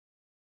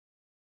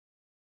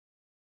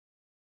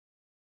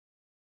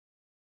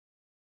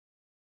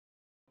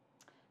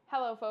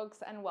Hello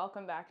folks, and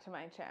welcome back to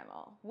my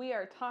channel. We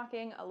are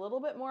talking a little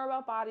bit more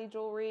about body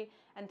jewelry,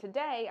 and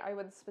today I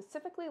would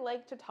specifically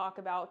like to talk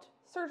about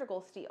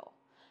surgical steel.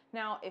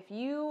 Now, if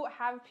you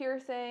have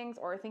piercings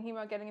or are thinking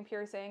about getting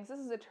piercings,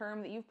 this is a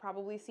term that you've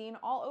probably seen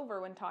all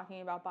over when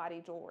talking about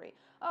body jewelry.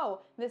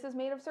 Oh, this is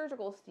made of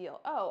surgical steel.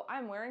 Oh,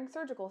 I'm wearing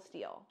surgical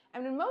steel.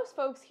 And when most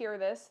folks hear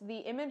this, the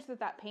image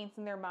that paints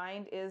in their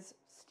mind is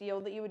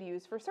steel that you would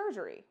use for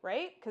surgery,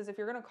 right? Because if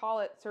you're going to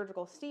call it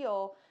surgical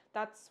steel,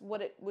 that's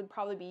what it would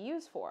probably be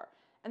used for.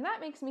 And that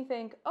makes me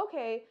think,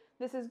 okay,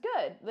 this is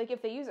good. Like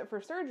if they use it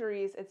for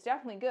surgeries, it's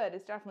definitely good.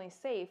 It's definitely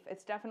safe.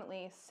 It's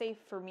definitely safe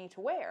for me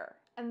to wear.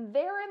 And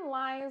therein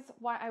lies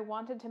why I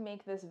wanted to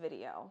make this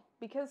video.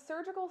 Because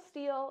surgical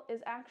steel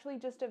is actually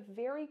just a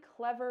very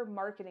clever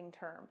marketing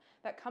term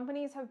that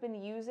companies have been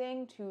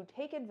using to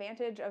take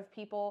advantage of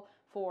people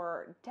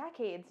for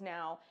decades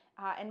now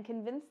and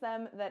convince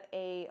them that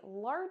a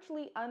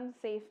largely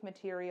unsafe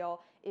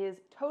material is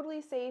totally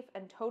safe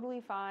and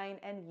totally fine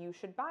and you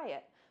should buy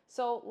it.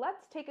 So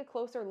let's take a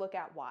closer look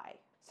at why.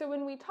 So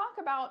when we talk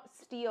about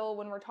steel,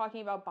 when we're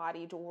talking about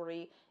body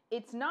jewelry,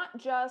 it's not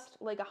just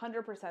like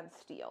 100%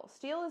 steel.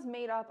 Steel is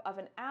made up of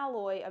an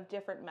alloy of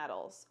different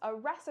metals, a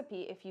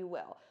recipe, if you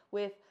will,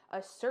 with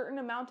a certain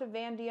amount of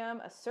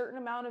vanadium, a certain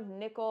amount of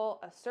nickel,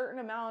 a certain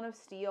amount of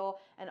steel,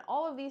 and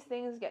all of these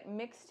things get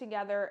mixed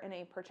together in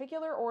a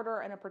particular order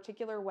and a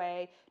particular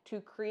way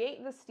to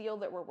create the steel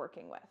that we're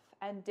working with.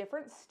 And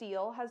different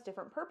steel has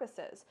different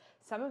purposes.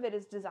 Some of it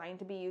is designed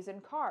to be used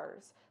in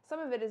cars. Some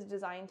of it is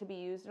designed to be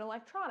used in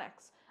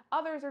electronics.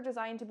 Others are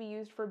designed to be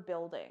used for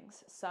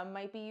buildings. Some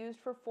might be used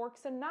for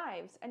forks and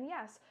knives. And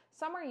yes,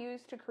 some are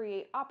used to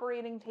create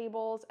operating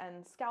tables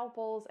and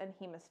scalpels and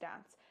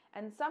hemostats.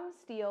 And some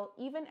steel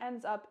even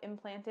ends up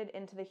implanted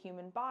into the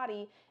human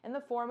body in the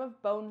form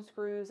of bone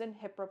screws and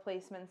hip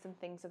replacements and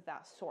things of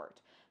that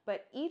sort.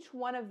 But each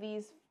of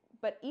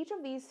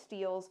these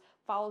steels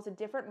follows a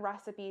different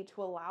recipe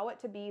to allow it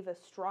to be the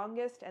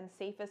strongest and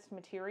safest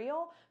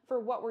material for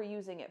what we're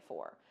using it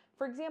for.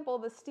 For example,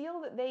 the steel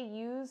that they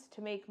use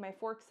to make my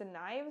forks and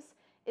knives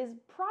is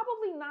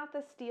probably not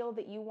the steel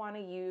that you want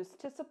to use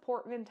to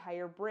support an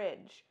entire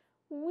bridge.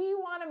 We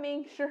want to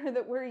make sure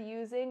that we're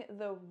using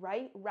the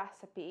right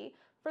recipe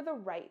for the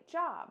right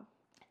job.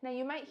 Now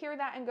you might hear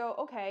that and go,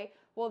 okay,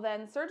 well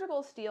then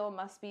surgical steel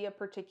must be a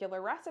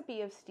particular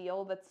recipe of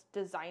steel that's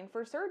designed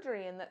for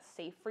surgery and that's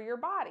safe for your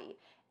body.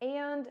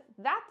 And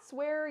that's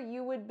where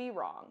you would be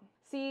wrong.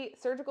 See,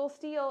 surgical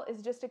steel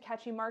is just a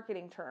catchy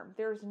marketing term.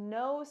 There's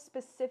no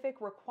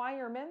specific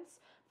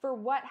requirements for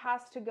what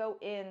has to go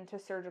into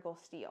surgical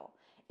steel.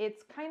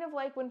 It's kind of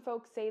like when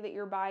folks say that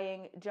you're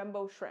buying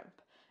jumbo shrimp.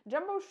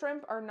 Jumbo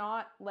shrimp are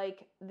not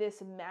like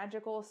this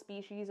magical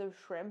species of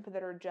shrimp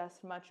that are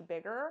just much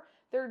bigger.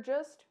 They're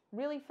just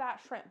really fat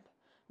shrimp.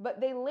 But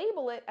they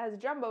label it as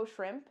jumbo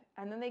shrimp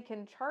and then they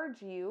can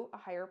charge you a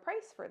higher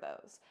price for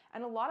those.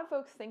 And a lot of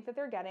folks think that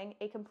they're getting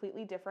a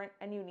completely different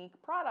and unique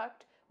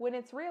product when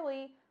it's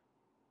really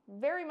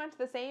very much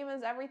the same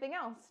as everything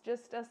else,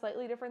 just a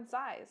slightly different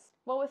size.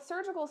 Well, with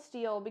surgical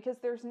steel, because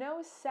there's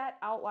no set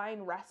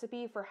outline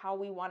recipe for how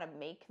we want to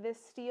make this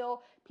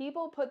steel,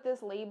 people put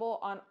this label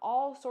on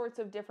all sorts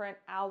of different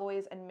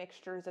alloys and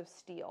mixtures of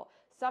steel,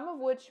 some of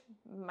which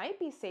might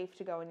be safe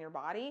to go in your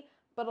body,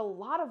 but a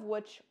lot of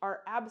which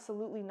are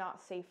absolutely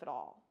not safe at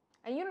all.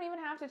 And you don't even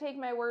have to take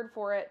my word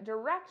for it.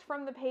 Direct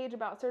from the page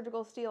about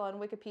surgical steel on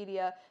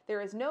Wikipedia, there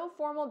is no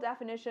formal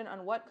definition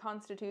on what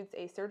constitutes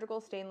a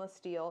surgical stainless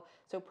steel,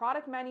 so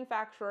product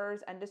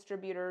manufacturers and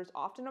distributors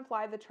often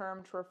apply the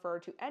term to refer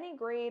to any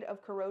grade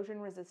of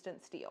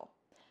corrosion-resistant steel.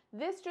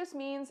 This just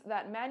means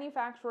that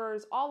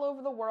manufacturers all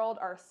over the world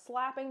are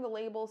slapping the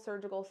label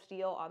surgical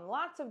steel on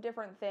lots of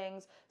different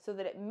things so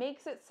that it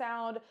makes it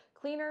sound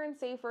cleaner and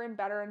safer and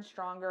better and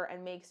stronger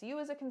and makes you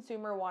as a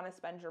consumer want to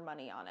spend your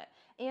money on it.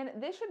 And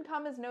this should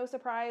come as no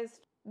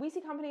surprise. We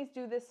see companies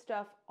do this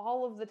stuff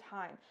all of the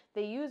time.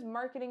 They use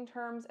marketing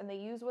terms and they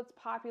use what's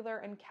popular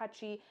and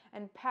catchy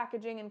and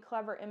packaging and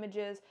clever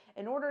images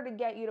in order to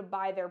get you to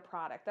buy their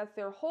product. That's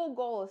their whole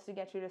goal, is to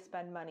get you to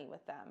spend money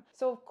with them.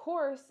 So of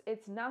course,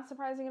 it's not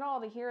surprising at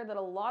all to hear that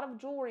a lot of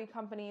jewelry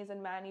companies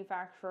and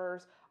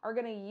manufacturers are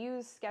going to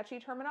use sketchy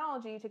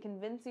terminology to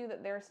convince you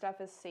that their stuff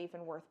is safe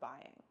and worth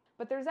buying.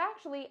 But there's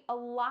actually a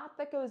lot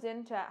that goes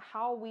into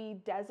how we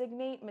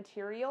designate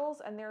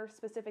materials and their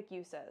specific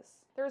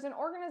uses. There's an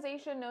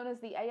organization known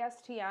as the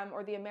ASTM,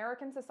 or the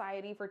American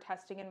Society for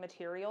Testing and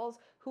Materials,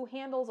 who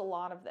handles a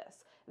lot of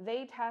this.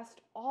 They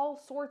test all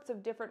sorts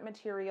of different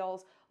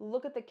materials,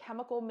 look at the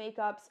chemical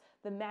makeups,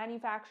 the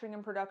manufacturing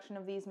and production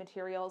of these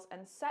materials,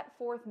 and set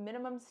forth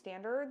minimum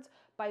standards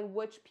by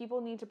which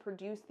people need to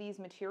produce these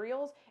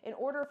materials in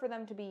order for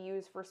them to be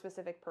used for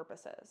specific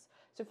purposes.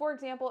 So for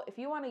example, if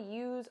you want to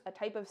use a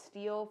type of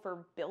steel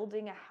for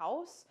building a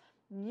house,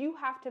 you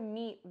have to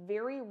meet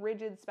very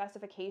rigid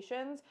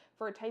specifications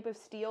for a type of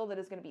steel that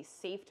is going to be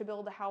safe to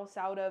build a house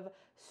out of,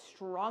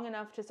 strong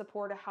enough to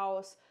support a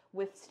house,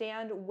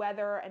 withstand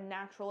weather and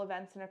natural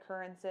events and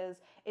occurrences.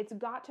 It's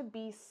got to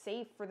be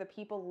safe for the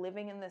people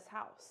living in this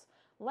house.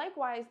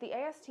 Likewise, the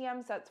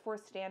ASTM sets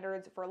forth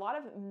standards for a lot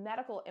of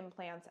medical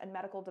implants and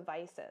medical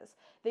devices.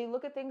 They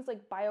look at things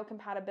like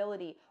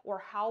biocompatibility, or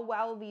how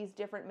well these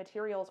different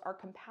materials are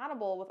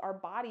compatible with our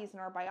bodies and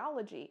our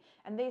biology.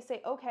 And they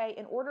say, okay,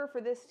 in order for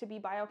this to be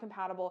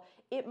biocompatible,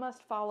 it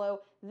must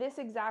follow this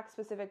exact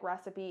specific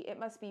recipe. It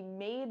must be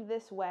made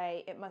this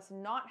way. It must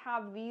not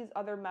have these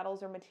other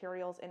metals or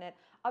materials in it.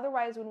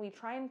 Otherwise, when we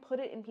try and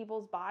put it in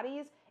people's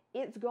bodies,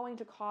 it's going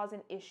to cause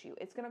an issue.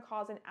 It's going to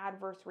cause an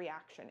adverse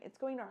reaction. It's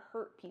going to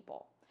hurt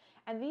people.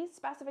 And these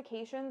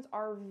specifications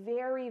are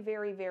very,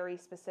 very, very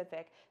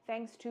specific,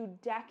 thanks to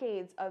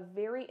decades of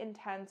very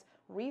intense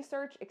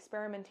research,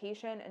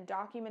 experimentation, and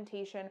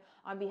documentation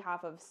on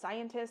behalf of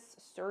scientists,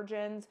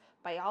 surgeons,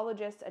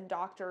 biologists, and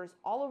doctors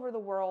all over the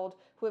world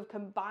who have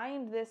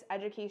combined this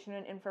education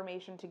and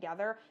information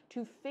together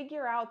to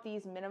figure out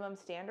these minimum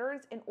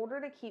standards in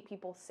order to keep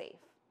people safe.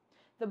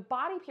 The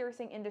body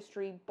piercing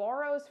industry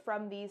borrows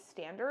from these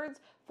standards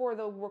for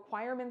the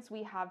requirements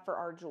we have for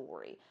our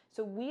jewelry.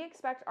 So we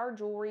expect our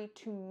jewelry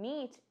to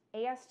meet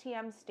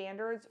ASTM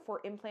standards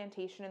for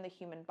implantation in the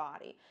human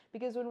body.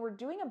 Because when we're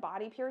doing a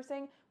body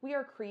piercing, we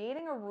are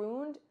creating a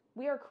wound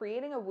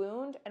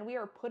and we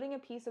are putting a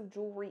piece of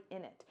jewelry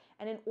in it.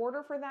 And in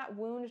order for that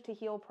wound to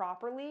heal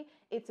properly,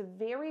 it's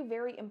very,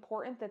 very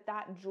important that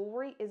that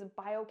jewelry is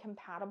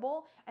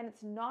biocompatible and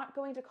it's not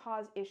going to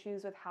cause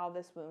issues with how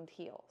this wound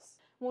heals.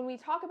 When we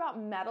talk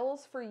about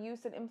metals for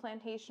use in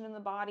implantation in the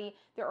body,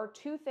 there are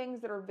two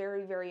things that are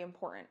very, very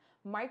important: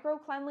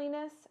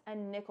 microcleanliness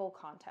and nickel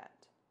content.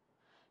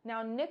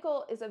 Now,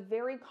 nickel is a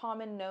very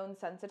common known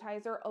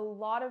sensitizer. A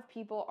lot of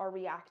people are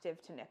reactive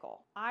to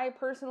nickel. I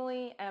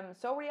personally am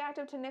so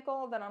reactive to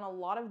nickel that on a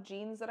lot of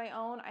jeans that I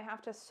own, I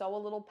have to sew a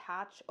little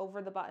patch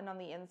over the button on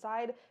the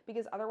inside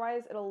because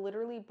otherwise it'll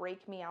literally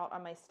break me out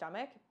on my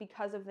stomach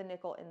because of the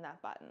nickel in that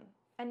button.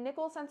 And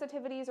nickel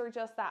sensitivities are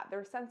just that,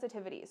 they're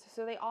sensitivities.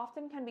 So they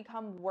often can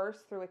become worse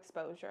through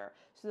exposure.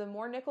 So the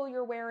more nickel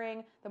you're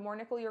wearing, the more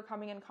nickel you're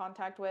coming in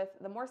contact with,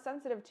 the more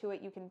sensitive to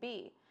it you can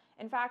be.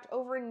 In fact,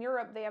 over in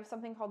Europe, they have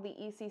something called the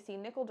ECC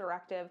nickel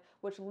directive,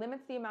 which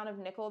limits the amount of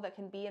nickel that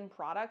can be in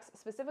products,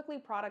 specifically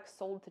products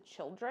sold to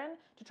children,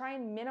 to try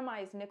and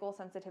minimize nickel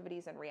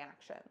sensitivities and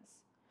reactions.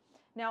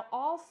 Now,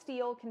 all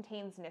steel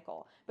contains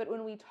nickel, but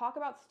when we talk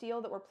about steel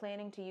that we're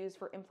planning to use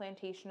for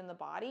implantation in the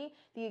body,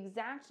 the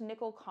exact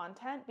nickel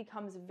content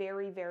becomes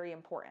very, very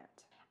important.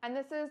 And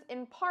this is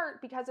in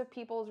part because of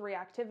people's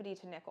reactivity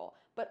to nickel,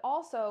 but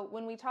also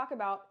when we talk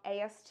about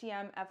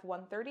ASTM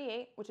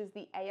F138, which is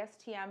the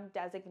ASTM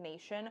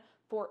designation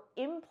for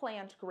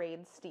implant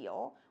grade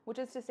steel, which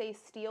is to say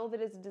steel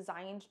that is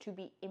designed to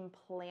be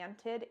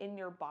implanted in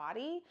your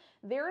body,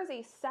 there is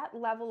a set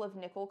level of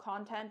nickel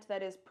content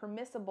that is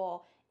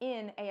permissible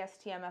in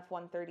ASTM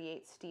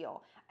F138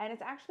 steel. And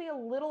it's actually a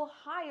little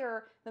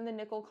higher than the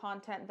nickel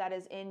content that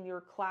is in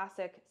your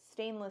classic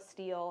stainless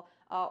steel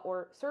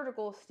or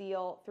surgical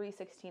steel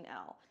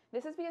 316L.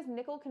 This is because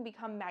nickel can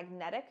become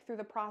magnetic through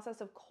the process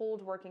of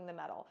cold working the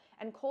metal.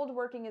 And cold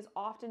working is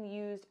often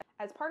used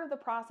as part of the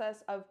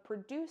process of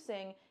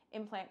producing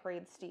implant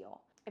grade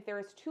steel. If there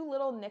is too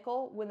little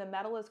nickel when the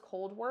metal is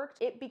cold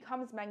worked, it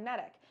becomes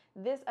magnetic.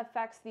 This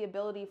affects the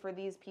ability for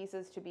these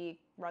pieces to be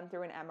run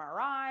through an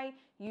MRI,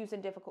 used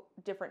in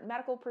different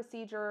medical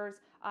procedures,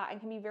 and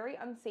can be very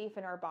unsafe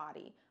in our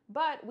body.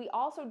 But we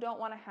also don't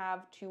want to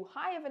have too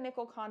high of a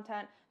nickel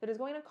content that is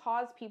going to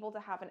cause people to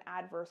have an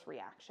adverse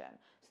reaction.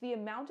 So the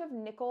amount of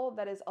nickel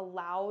that is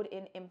allowed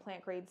in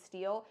implant grade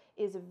steel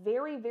is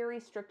very, very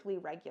strictly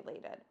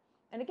regulated.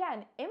 And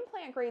again,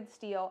 implant grade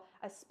steel,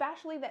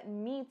 especially that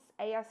meets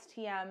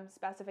ASTM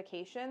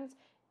specifications,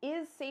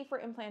 is safe for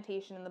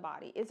implantation in the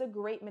body, is a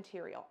great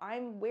material.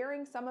 I'm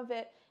wearing some of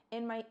it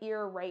in my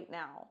ear right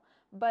now.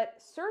 But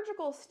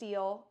surgical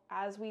steel,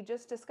 as we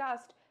just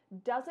discussed,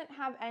 doesn't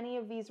have any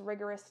of these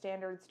rigorous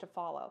standards to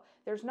follow.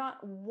 There's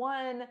not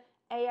one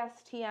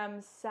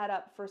ASTM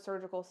setup for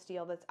surgical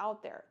steel that's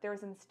out there.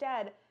 There's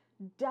instead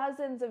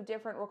dozens of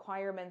different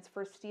requirements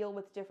for steel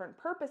with different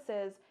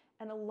purposes,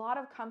 and a lot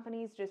of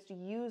companies just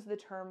use the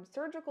term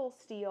surgical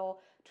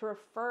steel to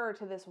refer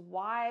to this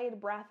wide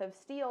breadth of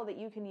steel that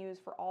you can use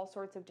for all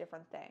sorts of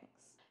different things.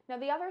 Now,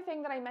 the other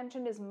thing that I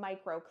mentioned is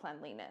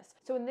microcleanliness.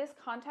 So in this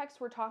context,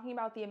 we're talking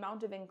about the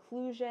amount of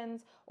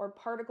inclusions or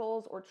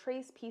particles or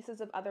trace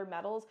pieces of other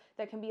metals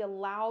that can be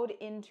allowed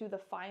into the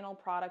final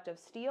product of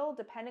steel,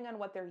 depending on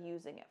what they're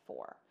using it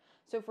for.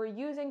 So if we're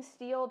using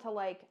steel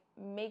to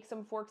make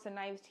some forks and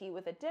knives to eat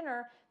with at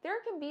dinner, there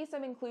can be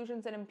some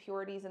inclusions and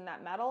impurities in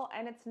that metal,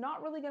 and it's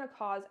not really going to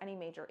cause any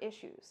major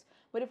issues.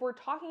 But if we're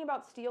talking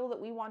about steel that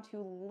we want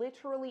to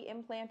literally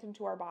implant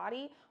into our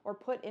body or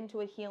put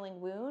into a healing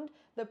wound,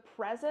 the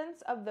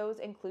presence of those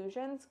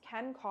inclusions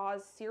can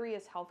cause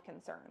serious health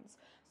concerns.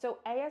 So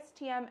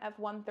ASTM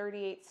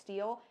F138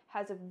 steel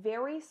has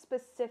very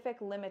specific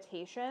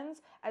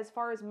limitations as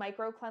far as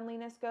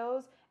microcleanliness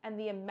goes and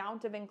the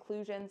amount of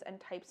inclusions and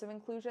types of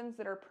inclusions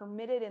that are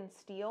permitted in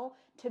steel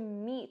to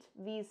meet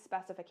these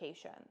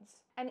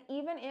specifications. And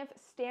even if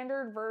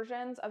standard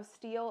versions of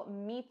steel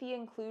meet the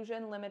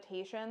inclusion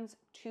limitations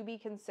to be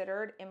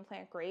considered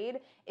implant grade,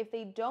 if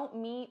they don't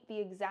meet the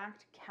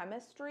exact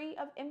chemistry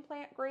of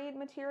implant grade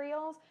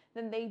materials,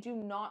 then they do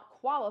not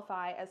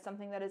qualify as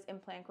something that is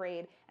implant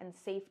grade and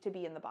safe to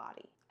be in the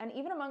body. And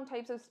even among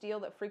types of steel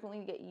that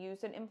frequently get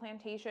used in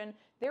implantation,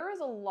 there is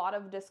a lot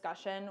of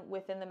discussion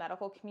within the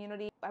medical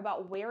community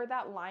about where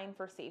that line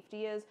for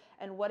safety is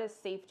and what is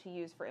safe to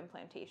use for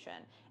implantation.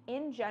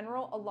 In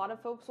general, a lot of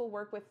folks will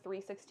work with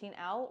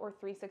 316L or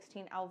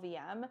 316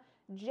 LVM.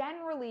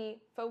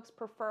 Generally, folks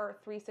prefer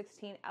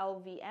 316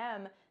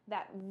 LVM,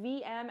 that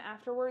VM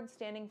afterwards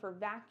standing for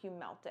vacuum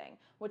melting,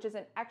 which is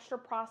an extra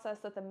process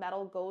that the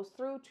metal goes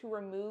through to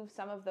remove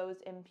some of those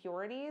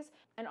impurities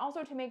and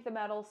also to make the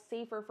metal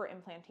safer for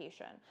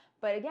implantation.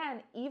 But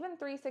again, even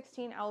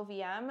 316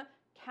 LVM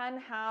can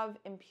have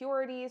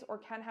impurities or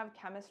can have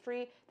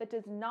chemistry that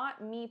does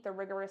not meet the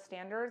rigorous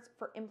standards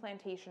for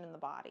implantation in the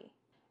body.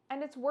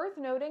 And it's worth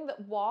noting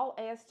that while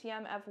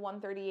ASTM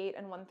F138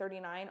 and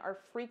 139 are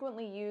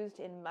frequently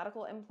used in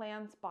medical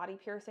implants, body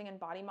piercing, and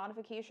body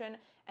modification,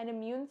 an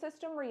immune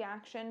system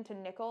reaction to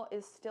nickel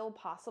is still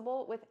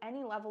possible with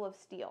any level of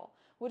steel,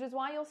 which is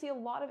why you'll see a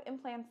lot of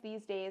implants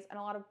these days and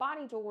a lot of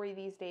body jewelry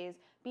these days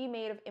be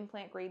made of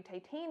implant-grade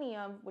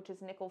titanium, which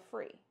is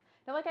nickel-free.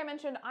 Now, like I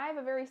mentioned, I have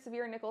a very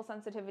severe nickel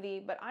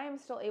sensitivity, but I am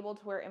still able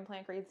to wear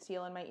implant-grade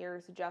steel in my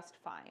ears just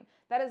fine.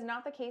 That is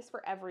not the case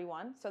for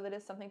everyone, so that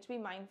is something to be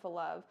mindful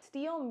of.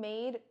 Steel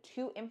made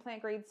to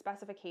implant-grade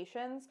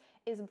specifications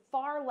is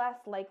far less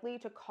likely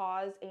to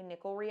cause a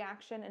nickel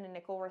reaction and a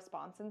nickel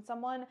response in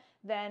someone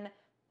than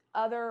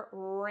other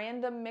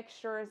random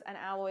mixtures and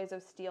alloys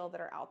of steel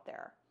that are out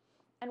there.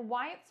 And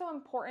why it's so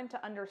important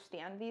to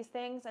understand these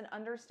things and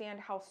understand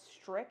how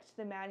strict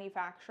the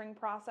manufacturing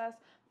process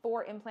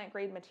for implant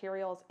grade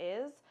materials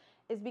is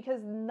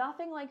because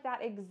nothing like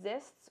that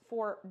exists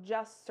for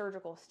just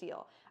surgical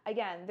steel.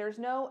 Again, there's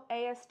no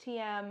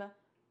ASTM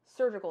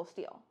surgical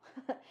steel.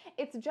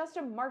 It's just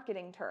a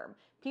marketing term.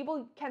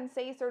 People can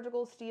say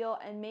surgical steel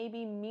and may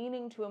be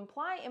meaning to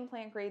imply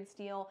implant grade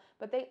steel,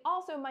 but they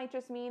also might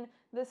just mean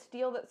the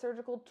steel that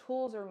surgical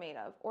tools are made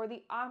of, or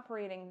the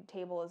operating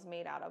table is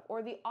made out of,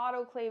 or the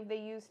autoclave they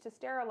use to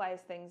sterilize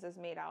things is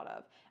made out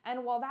of.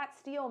 And while that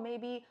steel may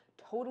be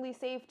totally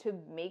safe to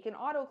make an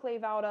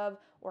autoclave out of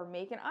or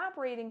make an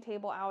operating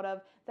table out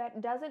of,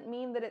 that doesn't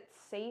mean that it's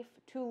safe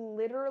to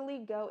literally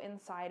go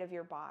inside of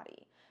your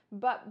body.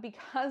 But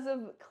because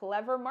of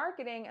clever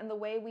marketing and the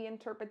way we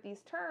interpret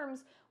these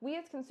terms, we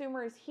as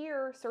consumers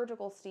hear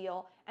surgical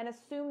steel and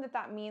assume that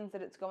that means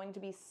that it's going to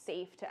be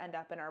safe to end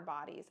up in our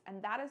bodies. And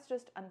that is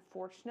just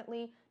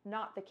unfortunately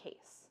not the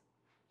case.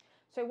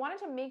 So I wanted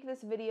to make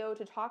this video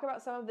to talk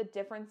about some of the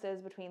differences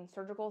between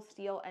surgical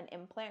steel and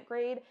implant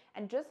grade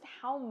and just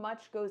how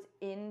much goes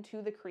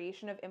into the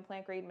creation of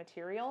implant grade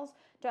materials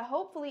to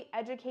hopefully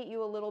educate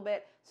you a little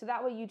bit so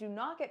that way you do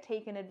not get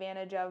taken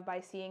advantage of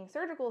by seeing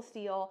surgical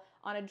steel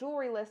on a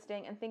jewelry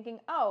listing and thinking,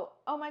 oh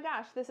my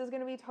gosh, this is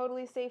going to be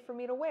totally safe for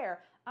me to wear.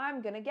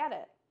 I'm going to get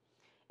it.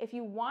 If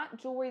you want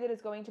jewelry that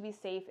is going to be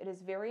safe, it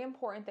is very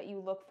important that you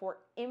look for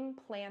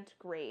implant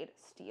grade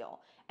steel.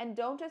 And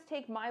don't just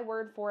take my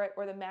word for it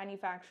or the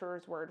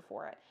manufacturer's word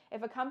for it.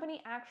 If a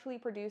company actually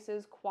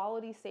produces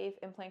quality safe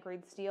implant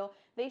grade steel,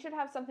 they should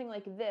have something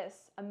like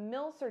this, a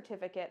mill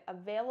certificate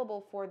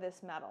available for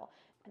this metal.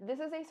 This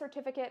is a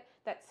certificate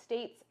that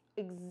states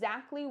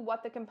exactly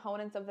what the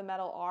components of the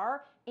metal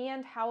are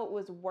and how it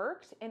was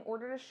worked in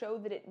order to show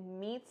that it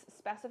meets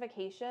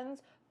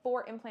specifications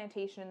for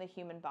implantation in the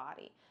human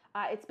body.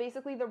 It's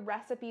basically the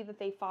recipe that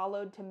they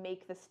followed to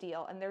make the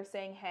steel, and they're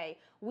saying, hey,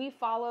 we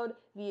followed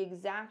the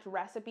exact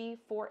recipe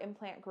for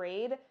implant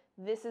grade.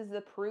 This is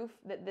the proof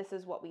that this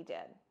is what we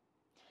did.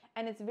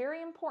 And it's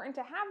very important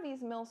to have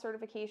these mill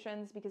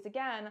certifications because,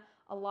 again,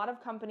 a lot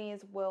of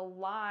companies will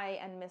lie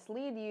and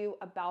mislead you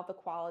about the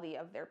quality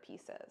of their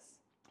pieces.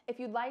 If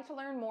you'd like to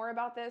learn more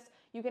about this,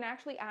 you can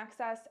actually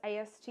access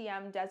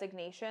ASTM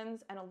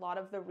designations and a lot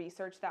of the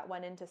research that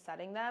went into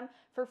setting them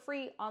for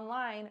free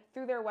online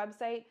through their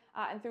website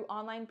and through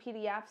online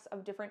PDFs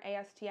of different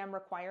ASTM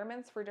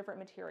requirements for different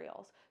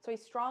materials. So I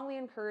strongly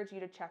encourage you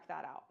to check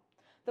that out.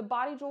 The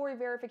Body Jewelry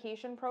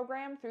Verification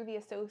Program through the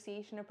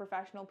Association of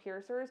Professional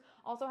Piercers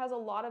also has a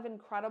lot of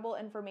incredible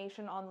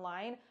information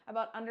online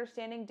about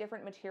understanding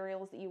different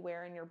materials that you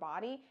wear in your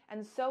body,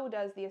 and so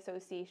does the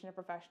Association of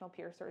Professional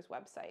Piercers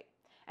website.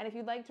 And if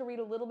you'd like to read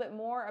a little bit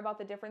more about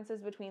the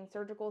differences between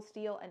surgical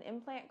steel and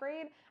implant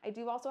grade, I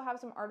do also have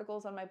some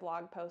articles on my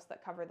blog post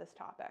that cover this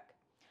topic.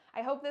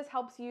 I hope this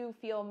helps you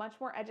feel much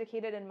more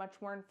educated and much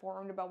more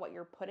informed about what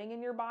you're putting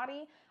in your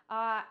body.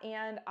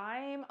 And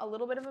I'm a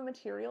little bit of a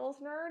materials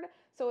nerd,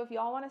 so if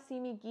y'all want to see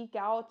me geek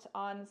out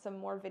on some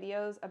more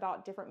videos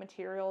about different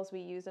materials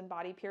we use in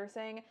body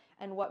piercing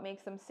and what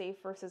makes them safe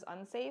versus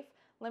unsafe,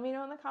 let me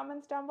know in the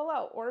comments down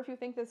below. Or if you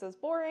think this is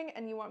boring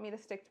and you want me to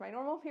stick to my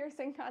normal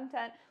piercing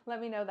content, let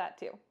me know that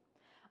too.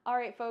 All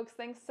right, folks,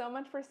 thanks so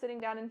much for sitting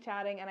down and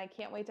chatting, and I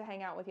can't wait to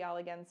hang out with y'all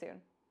again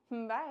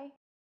soon. Bye.